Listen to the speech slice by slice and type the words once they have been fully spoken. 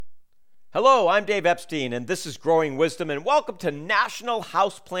Hello, I'm Dave Epstein, and this is Growing Wisdom, and welcome to National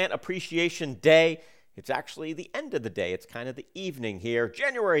Houseplant Appreciation Day. It's actually the end of the day. It's kind of the evening here.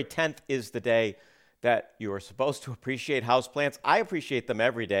 January 10th is the day that you are supposed to appreciate houseplants. I appreciate them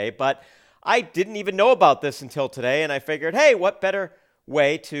every day, but I didn't even know about this until today, and I figured, hey, what better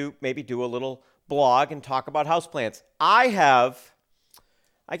way to maybe do a little blog and talk about houseplants? I have,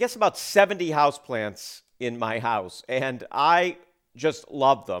 I guess, about 70 houseplants in my house, and I just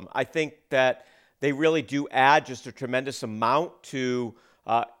love them. I think that they really do add just a tremendous amount to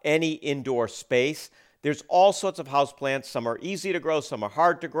any indoor space. There's all sorts of houseplants. Some are easy to grow, some are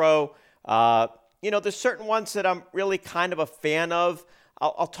hard to grow. There's certain ones that I'm really kind of a fan of.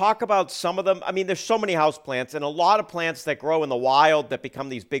 I'll talk about some of them. I mean, there's so many houseplants, and a lot of plants that grow in the wild that become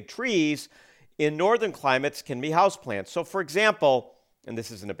these big trees in northern climates can be houseplants. So, for example, and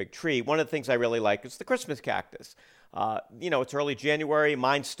this isn't a big tree, one of the things I really like is the Christmas cactus. It's early January.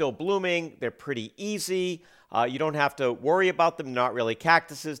 Mine's still blooming. They're pretty easy. You don't have to worry about them. They're not really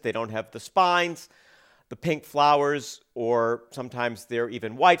cactuses. They don't have the spines, the pink flowers, or sometimes they're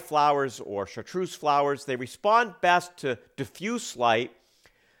even white flowers or chartreuse flowers. They respond best to diffuse light.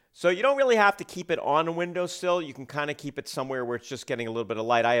 So you don't really have to keep it on a windowsill. You can kind of keep it somewhere where it's just getting a little bit of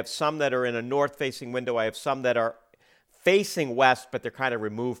light. I have some that are in a north-facing window. I have some that are facing west, but they're kind of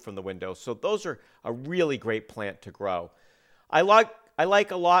removed from the window. So those are a really great plant to grow. I like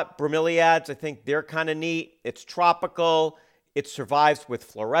a lot bromeliads. I think they're kind of neat. It's tropical. It survives with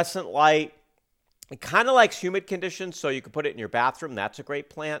fluorescent light. It kind of likes humid conditions, so you can put it in your bathroom. That's a great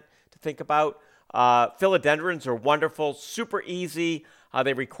plant to think about. Philodendrons are wonderful, super easy.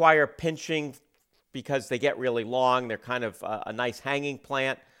 They require pinching because they get really long. They're kind of a nice hanging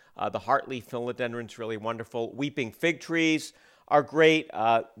plant. The heartleaf philodendron's really wonderful. Weeping fig trees are great.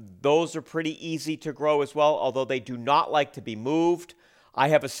 Those are pretty easy to grow as well, although they do not like to be moved. I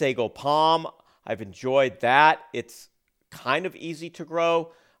have a sago palm. I've enjoyed that. It's kind of easy to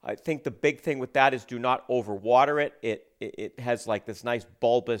grow. I think the big thing with that is do not overwater it. It has like this nice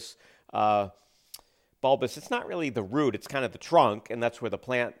bulbous, it's not really the root, it's kind of the trunk, and that's where the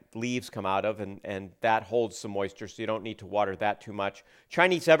plant leaves come out of, and that holds some moisture, so you don't need to water that too much.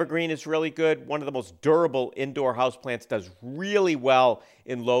 Chinese evergreen is really good. One of the most durable indoor houseplants, does really well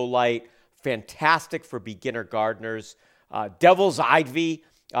in low light. Fantastic for beginner gardeners. Devil's ivy,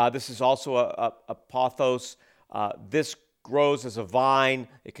 this is also a pothos. This grows as a vine.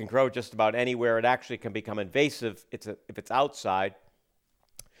 It can grow just about anywhere. It actually can become invasive if it's outside.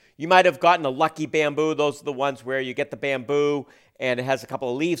 You might have gotten a lucky bamboo. Those are the ones where you get the bamboo and it has a couple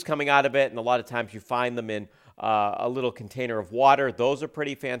of leaves coming out of it, and a lot of times you find them in a little container of water. Those are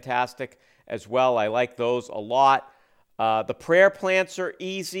pretty fantastic as well. I like those a lot. The prayer plants are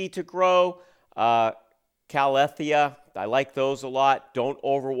easy to grow. Calathea, I like those a lot. Don't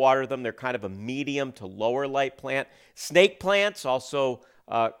overwater them. They're kind of a medium to lower light plant. Snake plants, also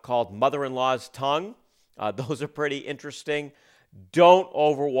called mother-in-law's tongue. Those are pretty interesting. Don't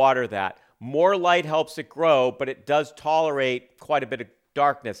overwater that. More light helps it grow, but it does tolerate quite a bit of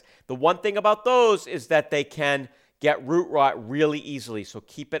darkness. The one thing about those is that they can get root rot really easily, so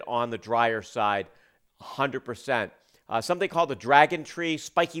keep it on the drier side 100%. Something called the dragon tree,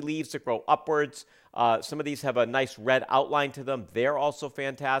 spiky leaves that grow upwards. Some of these have a nice red outline to them. They're also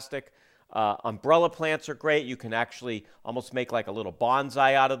fantastic. Umbrella plants are great. You can actually almost make like a little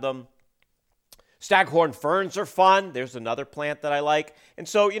bonsai out of them. Staghorn ferns are fun. There's another plant that I like. And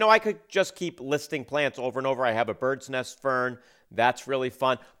so, I could just keep listing plants over and over. I have a bird's nest fern. That's really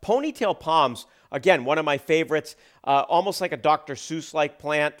fun. Ponytail palms, again, one of my favorites. Almost like a Dr. Seuss-like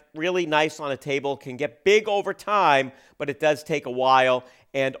plant. Really nice on a table. Can get big over time, but it does take a while.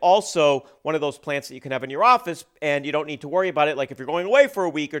 And also one of those plants that you can have in your office and you don't need to worry about it. Like if you're going away for a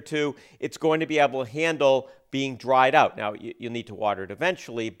week or two, it's going to be able to handle being dried out. Now, you'll need to water it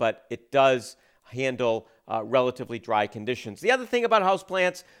eventually, but it does handle relatively dry conditions. The other thing about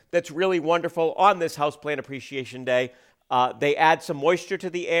houseplants that's really wonderful on this Houseplant Appreciation Day, they add some moisture to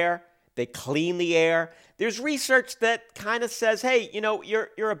the air. They clean the air. There's research that kind of says, hey,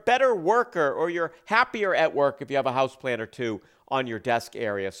 you're a better worker or you're happier at work if you have a houseplant or two on your desk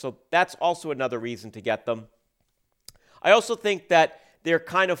area. So that's also another reason to get them. I also think that they're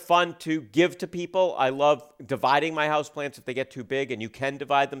kind of fun to give to people. I love dividing my houseplants if they get too big, and you can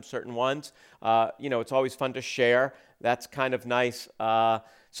divide them, certain ones. It's always fun to share. That's kind of nice. On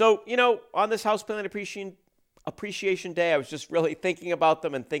this Houseplant Appreciation Day, I was just really thinking about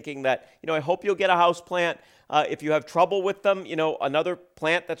them and thinking that, I hope you'll get a houseplant. If you have trouble with them, another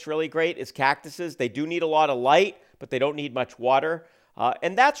plant that's really great is cactuses. They do need a lot of light, but they don't need much water.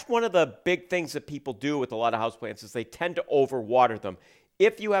 And that's one of the big things that people do with a lot of houseplants is they tend to overwater them.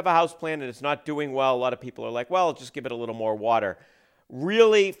 If you have a houseplant and it's not doing well, a lot of people are like, well, just give it a little more water.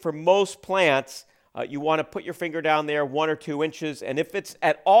 Really, for most plants, you want to put your finger down there 1 or 2 inches, and if it's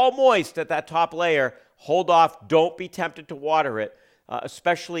at all moist at that top layer, hold off. Don't be tempted to water it,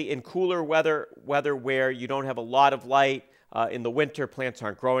 especially in cooler weather where you don't have a lot of light. In the winter, plants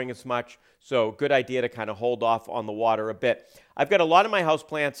aren't growing as much, so good idea to kind of hold off on the water a bit. I've got a lot of my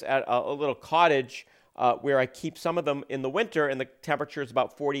houseplants at a little cottage where I keep some of them in the winter, and the temperature is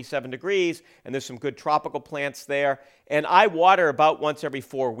about 47 degrees, and there's some good tropical plants there. And I water about once every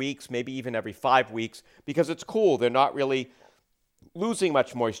 4 weeks, maybe even every 5 weeks, because it's cool. They're not really losing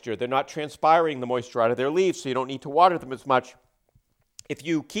much moisture. They're not transpiring the moisture out of their leaves, so you don't need to water them as much. If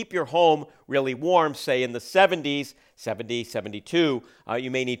you keep your home really warm, say in the 70s, 70, 72,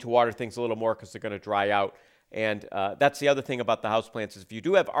 you may need to water things a little more because they're going to dry out. And that's the other thing about the houseplants is if you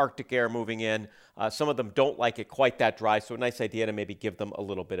do have Arctic air moving in, some of them don't like it quite that dry, so a nice idea to maybe give them a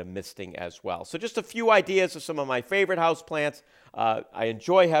little bit of misting as well. So just a few ideas of some of my favorite houseplants. I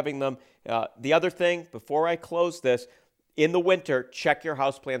enjoy having them. The other thing, before I close this, in the winter, check your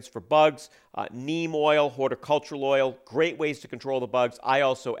houseplants for bugs. Neem oil, horticultural oil, great ways to control the bugs. I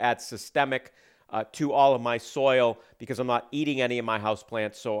also add systemic to all of my soil because I'm not eating any of my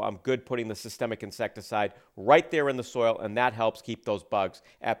houseplants, so I'm good putting the systemic insecticide right there in the soil, and that helps keep those bugs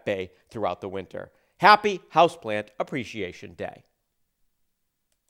at bay throughout the winter. Happy Houseplant Appreciation Day.